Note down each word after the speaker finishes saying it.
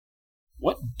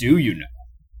What do you know?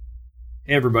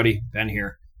 Hey everybody, Ben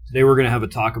here. Today we're going to have a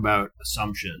talk about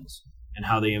assumptions and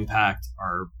how they impact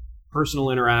our personal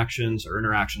interactions, our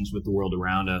interactions with the world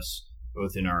around us,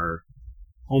 both in our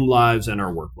home lives and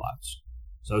our work lives.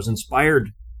 So I was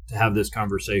inspired to have this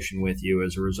conversation with you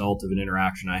as a result of an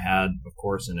interaction I had, of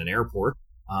course, in an airport.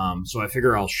 So I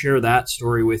figure I'll share that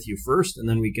story with you first, and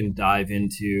then we can dive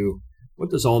into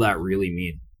what does all that really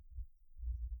mean.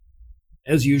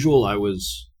 As usual, I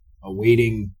was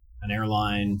awaiting an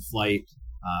airline flight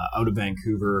out of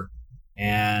Vancouver,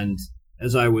 and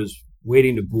as I was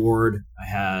waiting to board, I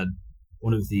had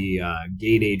one of the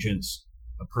gate agents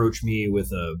approach me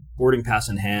with a boarding pass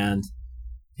in hand,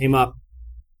 came up,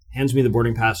 hands me the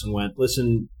boarding pass and went,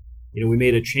 "Listen, we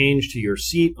made a change to your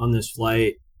seat on this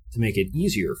flight to make it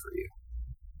easier for you."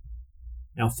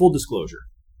 Now, full disclosure,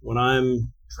 when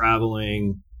I'm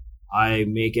traveling, I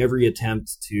make every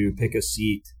attempt to pick a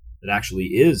seat that actually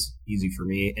is easy for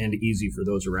me and easy for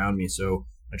those around me. So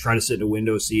I try to sit in a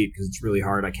window seat because it's really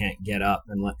hard. I can't get up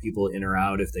and let people in or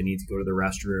out if they need to go to the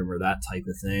restroom or that type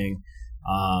of thing.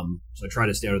 So I try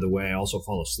to stay out of the way. I also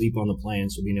fall asleep on the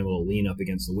plane, so being able to lean up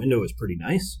against the window is pretty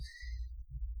nice.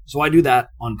 So I do that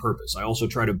on purpose. I also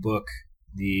try to book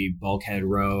the bulkhead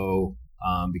row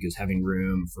because having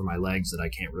room for my legs that I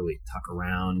can't really tuck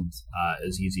around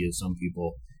as easy as some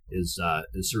people is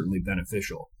certainly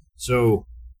beneficial. So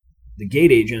the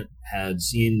gate agent had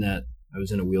seen that I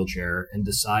was in a wheelchair and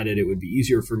decided it would be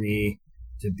easier for me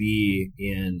to be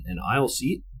in an aisle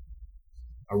seat,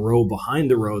 a row behind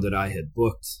the row that I had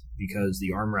booked because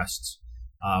the armrests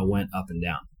went up and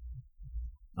down.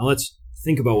 Now let's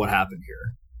think about what happened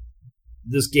here.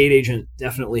 This gate agent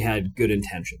definitely had good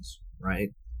intentions, right?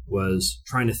 Was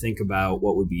trying to think about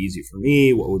what would be easy for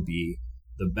me, what would be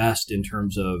the best in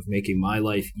terms of making my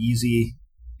life easy,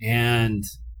 and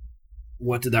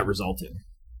what did that result in?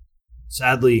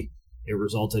 Sadly, it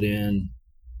resulted in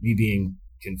me being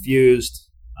confused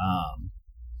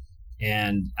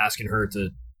and asking her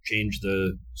to change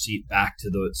the seat back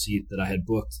to the seat that I had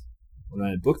booked when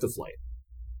I had booked the flight.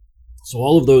 So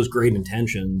all of those great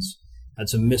intentions had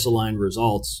some misaligned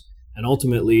results, and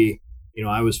ultimately,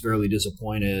 I was fairly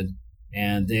disappointed,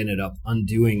 and they ended up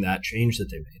undoing that change that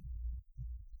they made.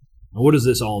 Now, what does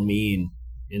this all mean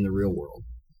in the real world?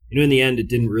 In the end, it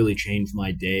didn't really change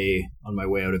my day on my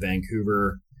way out of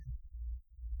Vancouver,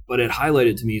 but it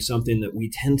highlighted to me something that we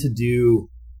tend to do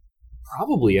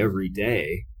probably every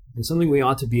day, and something we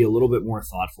ought to be a little bit more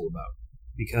thoughtful about.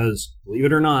 Because, believe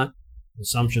it or not,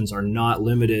 assumptions are not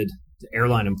limited to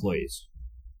airline employees.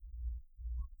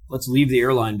 Let's leave the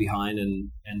airline behind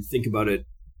and think about it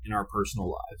in our personal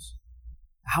lives.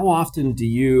 How often do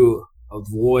you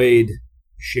avoid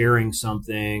sharing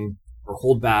something or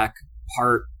hold back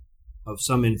part of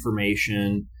some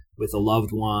information with a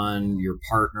loved one, your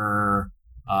partner,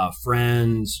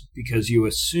 friends, because you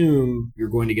assume you're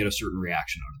going to get a certain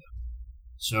reaction out of them?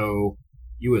 So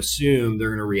you assume they're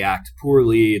going to react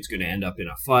poorly, it's going to end up in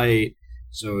a fight,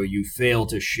 so you fail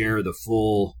to share the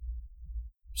full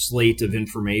slate of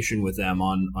information with them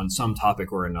on some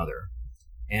topic or another.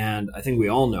 And I think we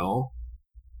all know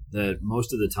that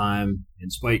most of the time, in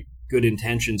spite good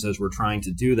intentions as we're trying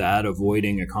to do that,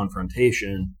 avoiding a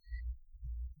confrontation,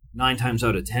 9 times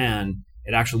out of 10,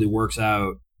 it actually works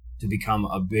out to become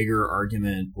a bigger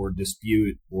argument or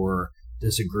dispute or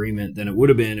disagreement than it would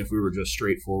have been if we were just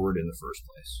straightforward in the first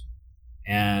place.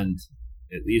 And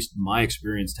at least my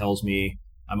experience tells me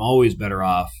I'm always better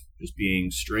off just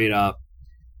being straight up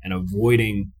and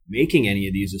avoiding making any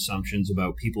of these assumptions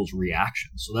about people's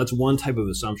reactions. So that's one type of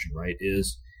assumption, right?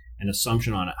 Is an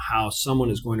assumption on how someone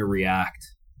is going to react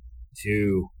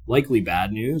to likely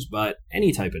bad news, but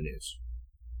any type of news.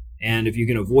 And if you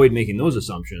can avoid making those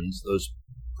assumptions, those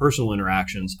personal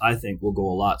interactions, I think, will go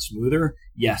a lot smoother.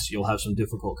 Yes, you'll have some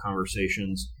difficult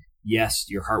conversations. Yes,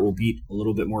 your heart will beat a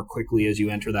little bit more quickly as you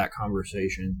enter that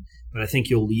conversation, but I think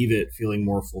you'll leave it feeling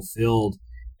more fulfilled,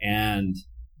 and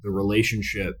the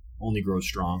relationship only grows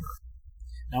stronger.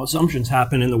 Now, assumptions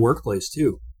happen in the workplace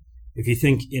too. If you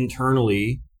think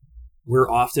internally,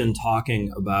 we're often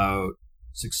talking about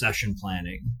succession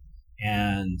planning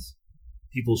and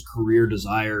people's career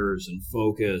desires and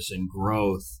focus and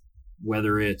growth,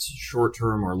 whether it's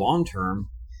short-term or long-term.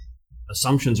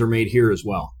 Assumptions are made here as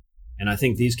well. And I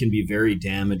think these can be very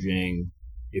damaging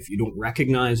if you don't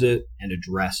recognize it and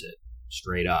address it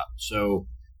straight up. So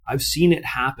I've seen it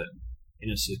happen in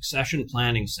a succession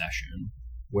planning session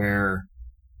where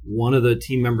one of the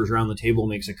team members around the table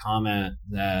makes a comment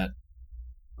that,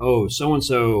 oh,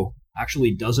 so-and-so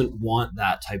actually doesn't want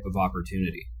that type of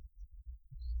opportunity.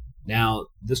 Now,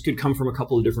 this could come from a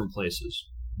couple of different places.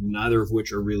 neither of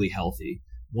which are really healthy.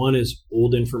 One is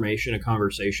old information, a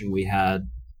conversation we had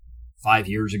 5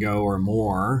 years ago or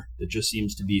more that just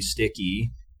seems to be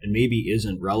sticky and maybe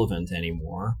isn't relevant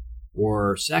anymore.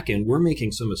 Or second, we're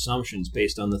making some assumptions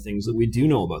based on the things that we do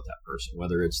know about that person,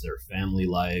 whether it's their family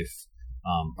life,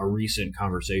 a recent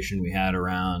conversation we had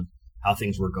around how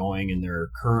things were going in their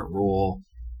current role,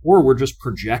 or we're just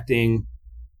projecting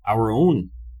our own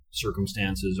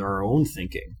circumstances, our own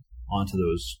thinking onto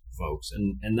those folks.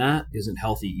 And that isn't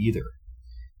healthy either.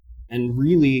 And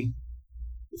really,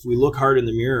 if we look hard in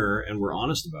the mirror and we're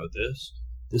honest about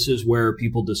this is where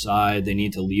people decide they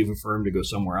need to leave a firm to go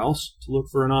somewhere else to look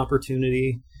for an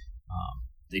opportunity.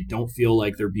 They don't feel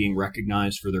like they're being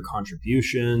recognized for their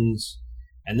contributions.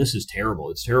 And this is terrible.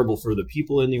 It's terrible for the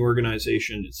people in the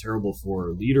organization. It's terrible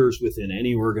for leaders within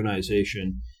any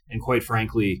organization. And quite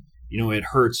frankly, it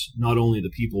hurts not only the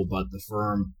people, but the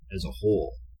firm as a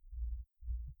whole.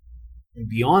 And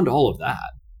beyond all of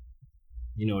that,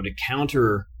 to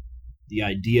counter the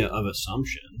idea of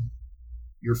assumption,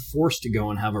 you're forced to go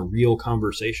and have a real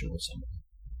conversation with somebody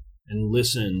and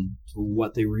listen to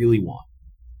what they really want.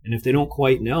 And if they don't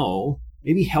quite know,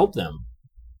 maybe help them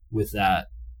with that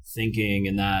thinking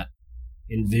and that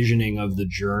envisioning of the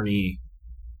journey,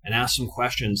 and ask some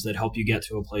questions that help you get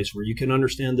to a place where you can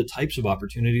understand the types of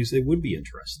opportunities they would be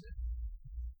interested in.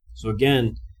 So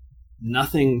again,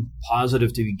 nothing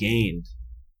positive to be gained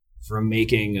from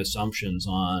making assumptions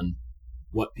on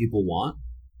what people want,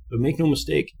 but make no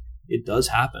mistake, it does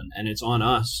happen, and it's on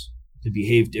us to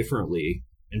behave differently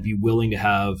and be willing to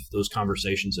have those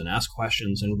conversations and ask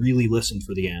questions and really listen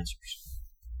for the answers.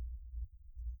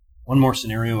 One more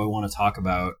scenario I want to talk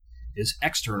about is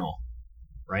external,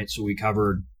 right? So we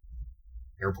covered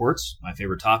airports, my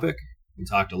favorite topic. We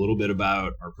talked a little bit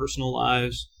about our personal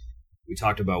lives. We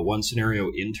talked about one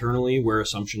scenario internally where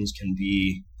assumptions can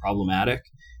be problematic.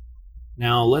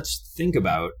 Now let's think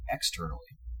about externally.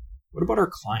 What about our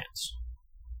clients?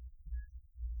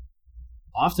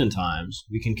 Oftentimes,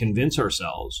 we can convince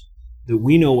ourselves that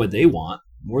we know what they want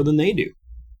more than they do,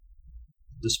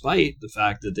 despite the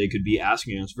fact that they could be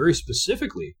asking us very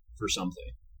specifically for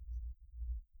something.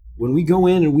 When we go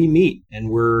in and we meet and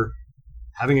we're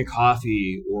having a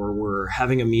coffee or we're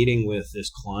having a meeting with this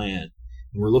client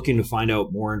and we're looking to find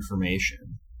out more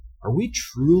information, are we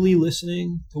truly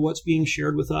listening to what's being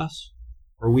shared with us?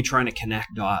 Or are we trying to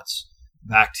connect dots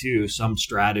back to some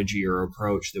strategy or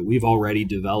approach that we've already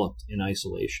developed in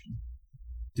isolation?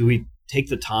 Do we take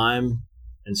the time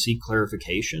and seek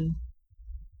clarification?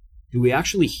 Do we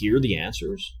actually hear the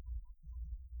answers?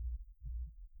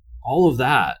 All of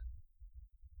that,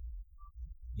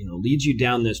 leads you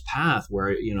down this path where,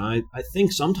 I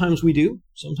think sometimes we do,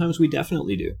 sometimes we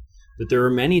definitely do, but there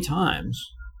are many times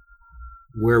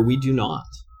where we do not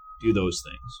do those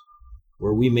things,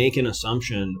 where we make an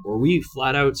assumption or we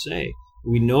flat out say,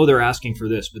 we know they're asking for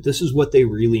this, but this is what they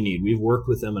really need. We've worked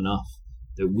with them enough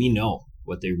that we know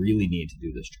what they really need to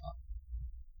do this job.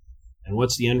 And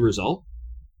what's the end result?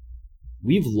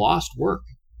 We've lost work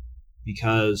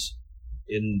because,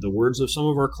 in the words of some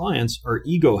of our clients, our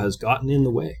ego has gotten in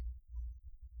the way.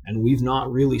 And we've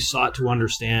not really sought to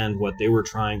understand what they were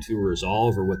trying to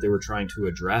resolve or what they were trying to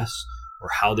address or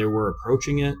how they were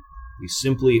approaching it. We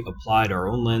simply applied our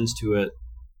own lens to it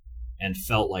and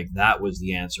felt like that was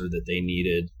the answer that they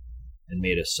needed and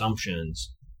made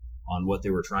assumptions on what they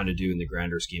were trying to do in the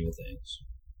grander scheme of things.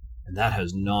 And that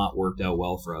has not worked out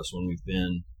well for us when we've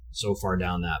been so far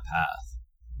down that path.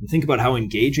 And think about how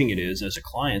engaging it is as a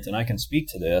client, and I can speak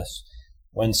to this,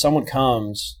 when someone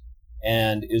comes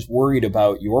and is worried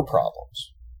about your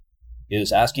problems,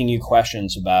 is asking you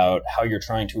questions about how you're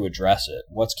trying to address it,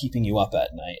 what's keeping you up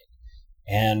at night.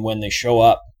 And when they show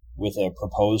up with a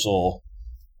proposal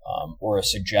or a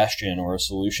suggestion or a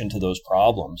solution to those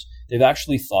problems, they've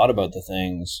actually thought about the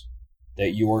things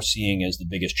that you're seeing as the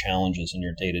biggest challenges in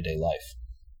your day-to-day life.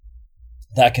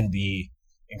 That can be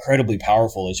incredibly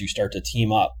powerful as you start to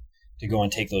team up to go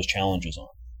and take those challenges on.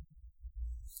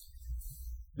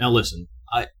 Now listen,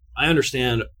 I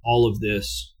understand all of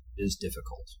this is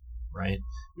difficult, right?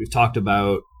 We've talked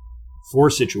about 4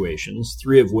 situations,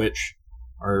 3 of which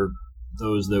are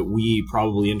those that we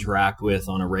probably interact with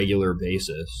on a regular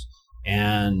basis.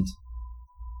 And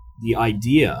the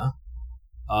idea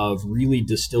of really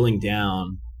distilling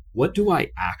down, what do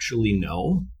I actually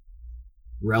know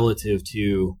relative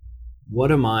to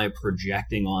what am I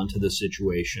projecting onto the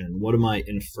situation? What am I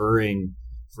inferring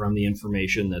from the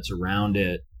information that's around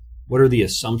it? What are the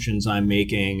assumptions I'm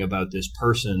making about this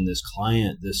person, this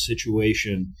client, this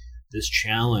situation, this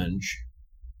challenge?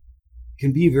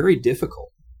 Can be very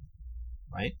difficult,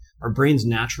 right? Our brains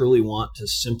naturally want to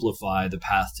simplify the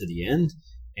path to the end,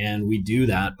 and we do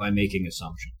that by making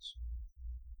assumptions.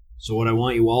 So what I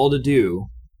want you all to do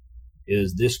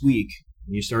is this week,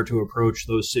 when you start to approach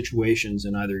those situations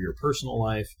in either your personal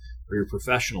life or your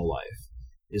professional life,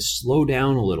 is slow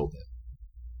down a little bit.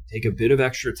 Take a bit of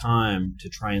extra time to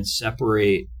try and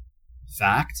separate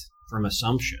fact from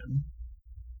assumption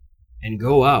and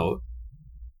go out,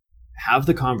 have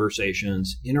the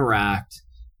conversations, interact,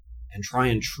 and try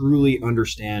and truly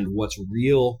understand what's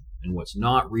real and what's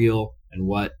not real and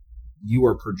what you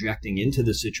are projecting into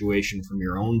the situation from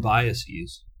your own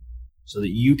biases so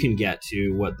that you can get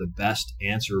to what the best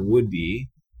answer would be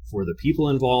for the people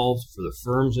involved, for the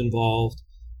firms involved.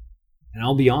 And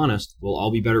I'll be honest, we'll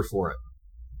all be better for it.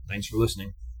 Thanks for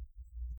listening.